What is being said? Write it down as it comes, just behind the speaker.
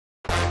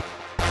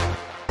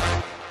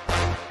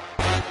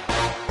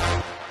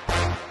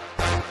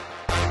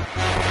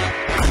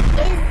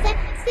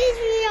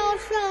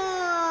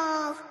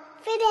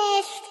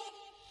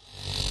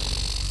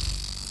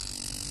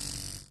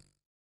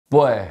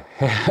Boy,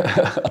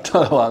 I don't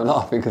know why I'm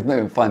laughing because it's not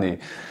even funny.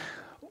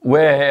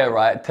 We're here,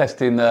 right,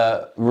 testing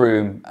the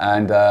room,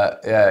 and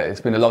yeah,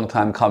 it's been a long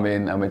time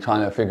coming and we're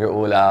trying to figure it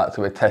all out,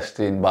 so we're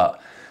testing,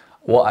 but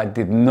what I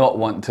did not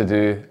want to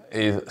do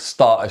is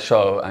start a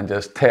show and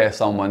just tear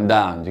someone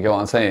down, do you get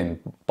what I'm saying?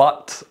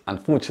 But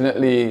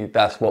unfortunately,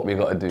 that's what we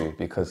got to do,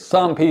 because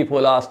some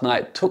people last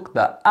night took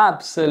the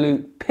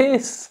absolute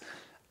piss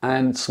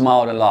and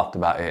smiled and laughed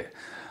about it.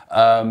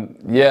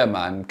 Yeah,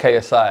 man,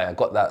 KSI, I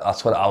got that.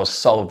 That's what I was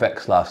so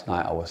vexed last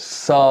night. I was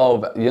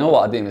so, you know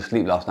what? I didn't even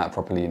sleep last night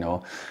properly, you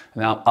know.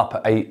 And I'm up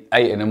at 8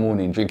 in the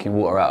morning drinking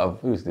water out of,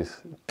 who's this?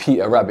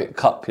 Peter Rabbit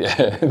cup,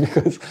 yeah.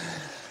 Because,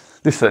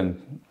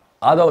 listen,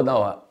 I don't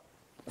know.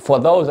 For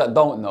those that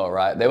don't know,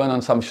 right, they went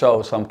on some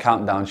show, some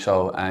countdown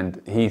show,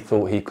 and he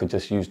thought he could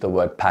just use the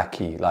word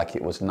packy like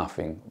it was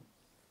nothing.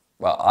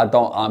 Well,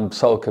 I'm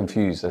so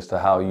confused as to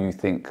how you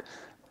think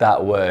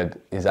that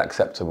word is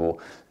acceptable.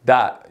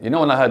 That, you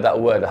know, when I heard that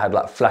word, I had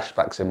like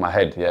flashbacks in my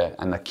head, yeah,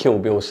 and the Kill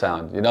Bill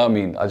sound, you know what I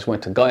mean? I just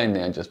wanted to go in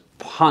there and just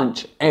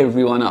punch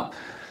everyone up.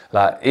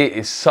 Like, it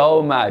is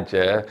so mad,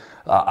 yeah.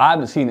 I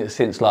haven't seen it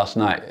since last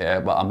night, yeah,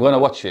 but I'm gonna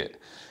watch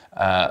it.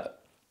 I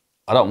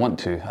don't want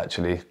to,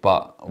 actually,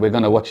 but we're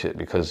gonna watch it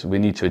because we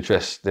need to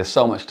address, there's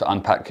so much to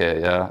unpack here,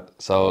 yeah?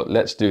 So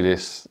let's do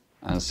this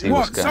and see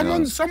what's going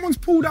on. Someone's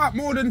pulled out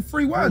more than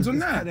 3 words on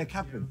there. They're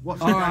capping. All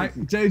right,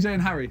 JJ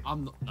and Harry.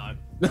 I'm not, no.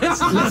 Let's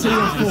hear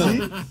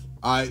your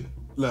thought.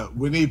 Look,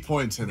 we need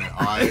points in it,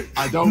 all right?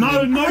 I don't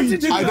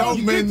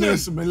mean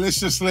this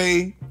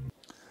maliciously.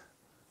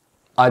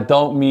 I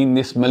don't mean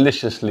this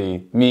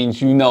maliciously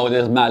means you know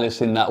there's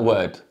malice in that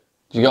word.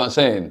 Do you get what I'm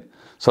saying?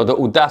 So the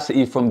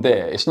audacity from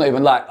there, it's not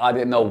even like I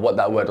didn't know what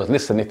that word was.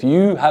 Listen, if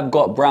you have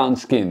got brown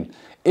skin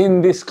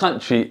in this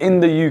country, in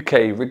the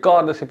UK,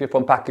 regardless if you're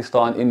from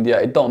Pakistan, India,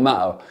 it don't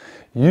matter.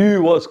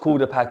 You was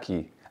called a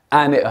packy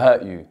and it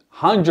hurt you.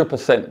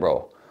 100%,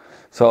 bro.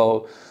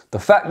 So the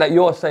fact that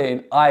you're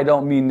saying, I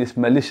don't mean this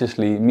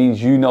maliciously,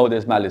 means you know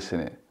there's malice in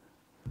it.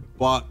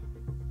 But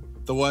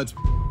the word...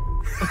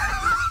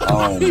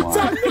 Oh my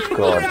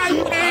God,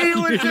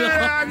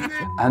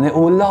 and they're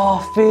all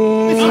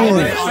laughing.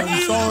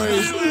 I'm sorry.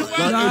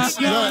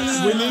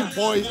 Look, we need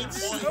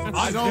points.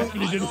 I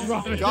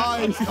don't...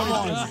 Guys, come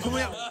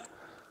on.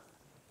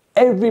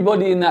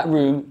 Everybody in that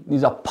room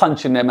needs a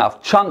punch in their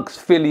mouth. Chunks,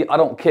 Philly, I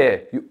don't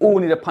care. You all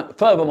need a punch.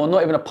 Furthermore,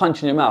 not even a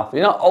punch in your mouth.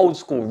 You're not old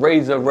school,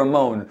 Razor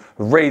Ramon,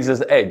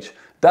 Razor's Edge.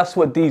 That's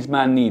what these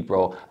men need,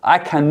 bro. I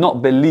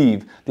cannot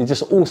believe they're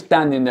just all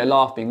standing there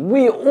laughing.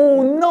 We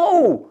all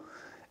know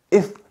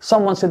if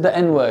someone said the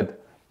N-word,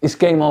 it's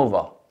game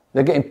over.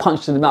 They're getting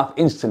punched in the mouth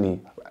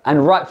instantly,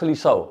 and rightfully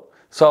so.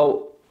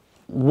 So,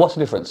 what's the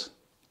difference?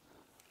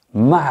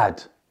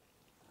 Mad.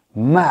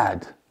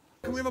 Mad.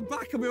 Can we have a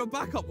backup? We have a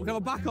backup. We'll have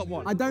a backup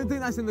one. I don't think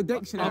that's in the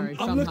dictionary.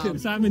 I'm looking,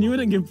 Simon, you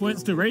wouldn't give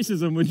points to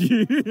racism, would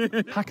you?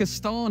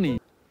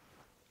 Pakistani.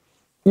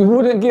 You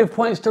wouldn't give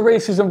points to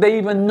racism. They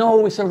even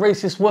know it's a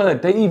racist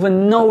word. They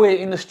even know it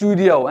in the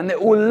studio, and they're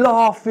all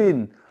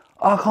laughing.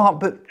 I can't,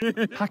 but...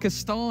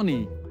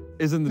 Pakistani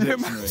is in the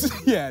dictionary.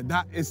 Yeah,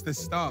 that is the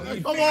start.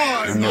 Come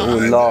on! And they're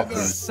all laughing.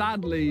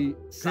 Sadly,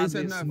 it's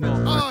not.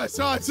 Oh, it's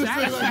hard to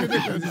feel like a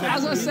difference.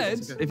 As I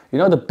said, You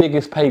know the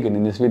biggest pagan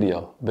in this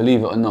video,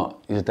 believe it or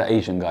not, is the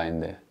Asian guy in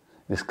there.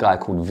 This guy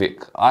called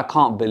Vic. I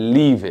can't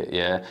believe it,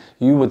 yeah?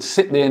 You would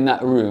sit there in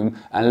that room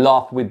and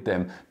laugh with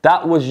them.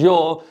 That was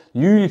you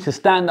need to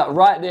stand up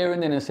right there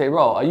and then and say,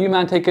 bro, are you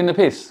man taking the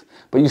piss?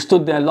 But you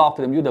stood there and laughed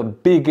at them. You're the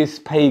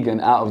biggest pagan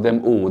out of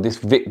them all. This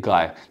Vic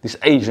guy, this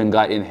Asian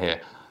guy in here.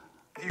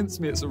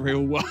 Against me, it's a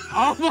real word.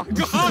 Oh my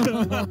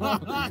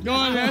God! Go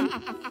on then.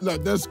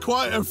 Look, there's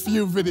quite a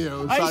few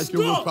videos I can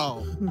whip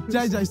out.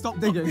 JJ, stop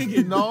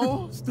digging.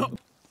 No? Stop.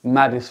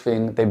 Maddest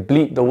thing, they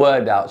bleep the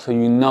word out so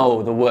you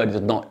know the word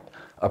is not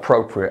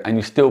appropriate and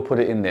you still put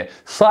it in there.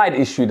 Side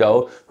issue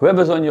though,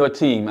 whoever's on your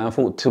team and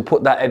thought to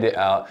put that edit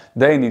out,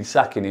 they need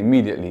sacking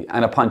immediately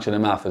and a punch in the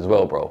mouth as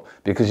well, bro,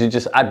 because you're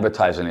just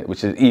advertising it,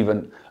 which is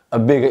even a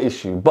bigger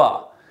issue.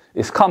 But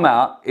it's come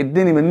out, it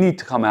didn't even need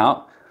to come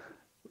out.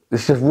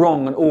 It's just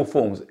wrong in all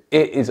forms.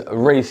 It is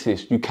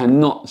racist. You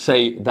cannot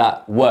say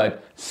that word.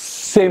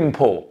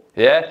 Simple.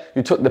 Yeah?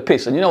 You took the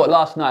piss. And you know what?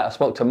 Last night I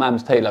spoke to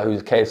Mams Taylor,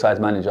 who's KSI's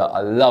manager. I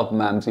love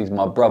Mams. He's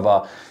my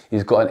brother.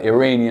 He's got an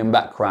Iranian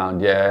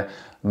background. Yeah?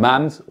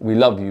 Mams, we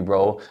love you,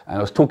 bro. And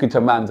I was talking to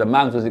Mams, and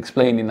Mams was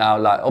explaining now,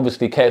 like,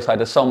 obviously KSI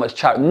does so much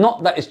charity.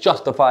 Not that it's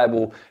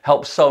justifiable,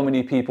 helps so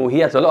many people. He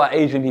has a lot of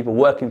Asian people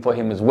working for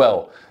him as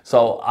well.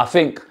 So I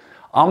think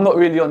I'm not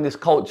really on this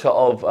culture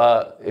of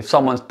if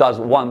someone does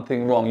one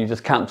thing wrong, you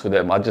just cancel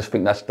them. I just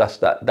think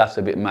that's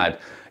a bit mad.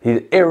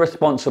 He's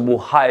irresponsible,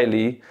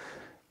 highly.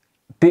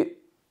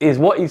 Is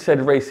what he said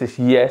racist?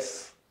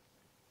 Yes.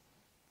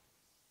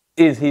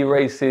 Is he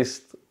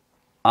racist?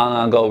 I'm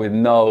gonna go with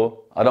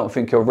no. I don't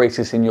think you're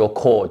racist in your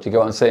core. Do you get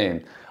what I'm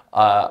saying?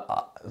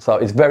 So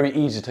it's very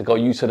easy to go,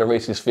 you said a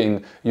racist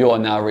thing, you're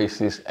now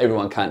racist,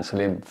 everyone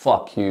cancel him,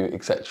 fuck you,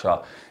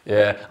 etc.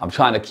 Yeah, I'm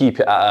trying to keep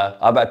it at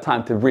I've had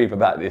time to breathe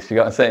about this, you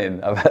know what I'm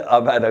saying?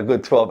 I've had a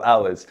good 12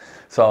 hours.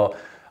 So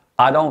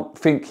I don't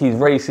think he's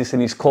racist in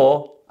his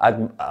core.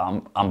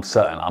 I'm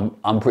certain.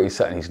 I'm pretty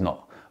certain he's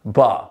not.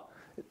 But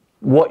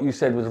what you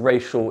said was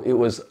racial. It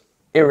was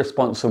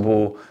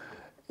irresponsible.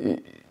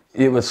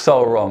 It was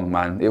so wrong,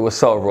 man. It was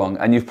so wrong.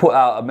 And you've put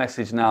out a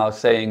message now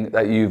saying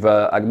that you've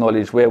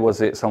acknowledged, where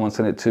was it? Someone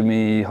sent it to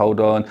me. Hold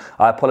on.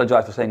 I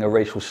apologize for saying a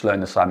racial slur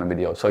in the Simon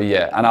video. So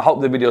yeah, and I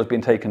hope the video has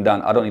been taken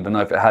down. I don't even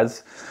know if it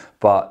has,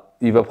 but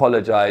you've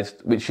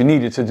apologized, which you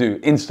needed to do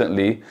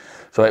instantly.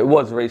 So it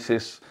was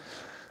racist.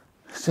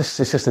 It's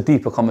just a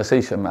deeper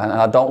conversation, man.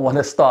 And I don't want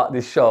to start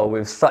this show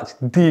with such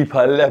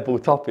deeper level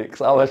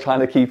topics. I was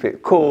trying to keep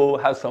it cool,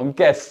 have some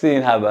guests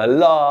in, have a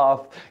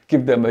laugh,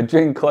 give them a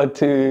drink or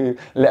two,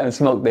 let them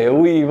smoke their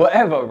weed,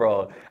 whatever,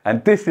 bro.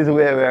 And this is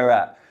where we're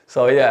at.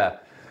 So yeah,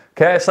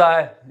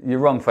 KSI, you're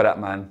wrong for that,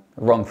 man.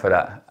 Wrong for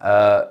that.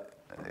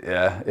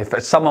 Yeah, if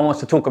someone wants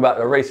to talk about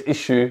the race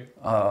issue,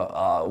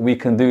 we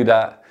can do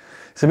that.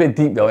 It's a bit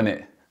deep though, isn't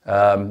it?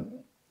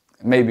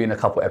 Maybe in a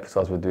couple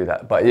episodes we'll do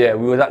that. But yeah,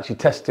 we was actually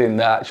testing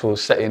the actual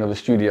setting of the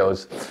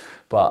studios.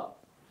 But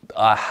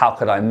how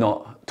could I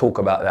not talk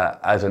about that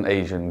as an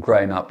Asian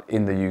growing up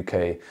in the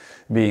UK,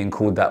 being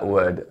called that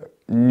word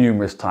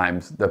numerous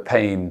times, the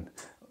pain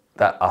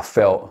that I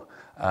felt.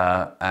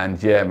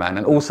 And yeah, man.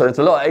 And also there's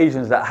a lot of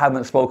Asians that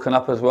haven't spoken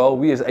up as well.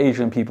 We as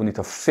Asian people need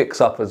to fix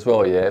up as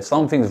well, yeah? If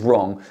something's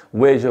wrong,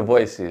 where's your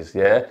voices,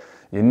 yeah?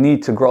 You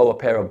need to grow a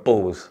pair of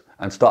balls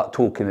and start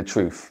talking the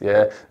truth,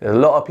 yeah? There's a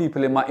lot of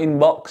people in my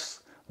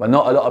inbox, but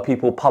not a lot of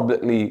people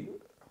publicly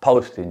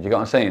posting, do you get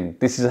what I'm saying?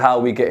 This is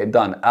how we get it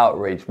done,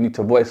 outrage. We need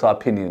to voice our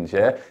opinions,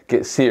 yeah?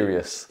 Get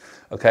serious,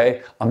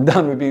 okay? I'm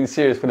done with being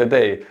serious for the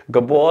day.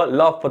 Gabor,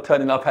 love for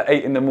turning up at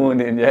 8 in the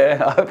morning,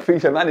 yeah? I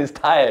appreciate, man is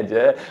tired,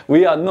 yeah?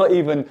 We are not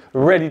even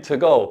ready to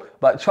go.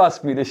 But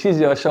trust me, the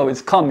Shizzio show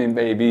is coming,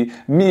 baby.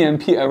 Me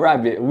and Peter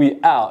Rabbit, we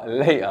out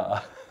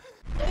later.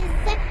 It's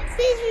the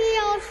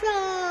Shizzio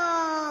show.